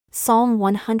Psalm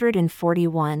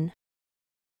 141.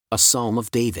 A Psalm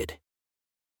of David.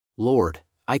 Lord,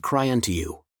 I cry unto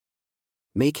you.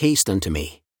 Make haste unto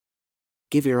me.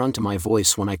 Give ear unto my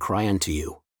voice when I cry unto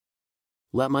you.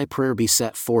 Let my prayer be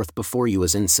set forth before you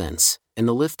as incense, and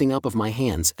the lifting up of my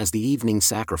hands as the evening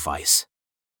sacrifice.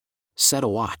 Set a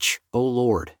watch, O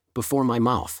Lord, before my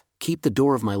mouth, keep the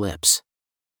door of my lips.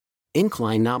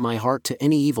 Incline not my heart to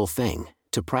any evil thing,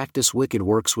 to practice wicked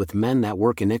works with men that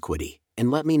work iniquity, and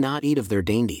let me not eat of their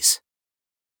dainties.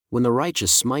 When the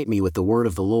righteous smite me with the word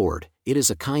of the Lord, it is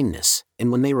a kindness,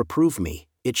 and when they reprove me,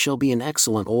 it shall be an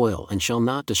excellent oil and shall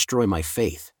not destroy my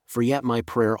faith, for yet my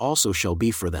prayer also shall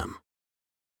be for them.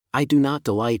 I do not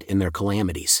delight in their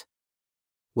calamities.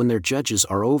 When their judges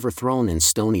are overthrown in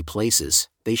stony places,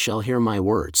 they shall hear my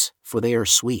words, for they are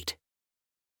sweet.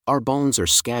 Our bones are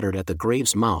scattered at the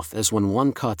grave's mouth as when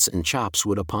one cuts and chops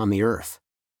wood upon the earth.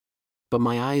 But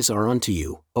my eyes are unto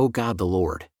you, O God the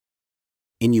Lord.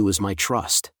 In you is my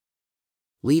trust.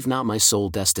 Leave not my soul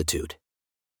destitute.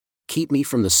 Keep me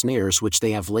from the snares which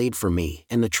they have laid for me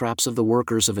and the traps of the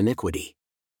workers of iniquity.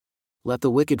 Let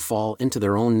the wicked fall into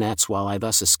their own nets while I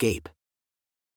thus escape.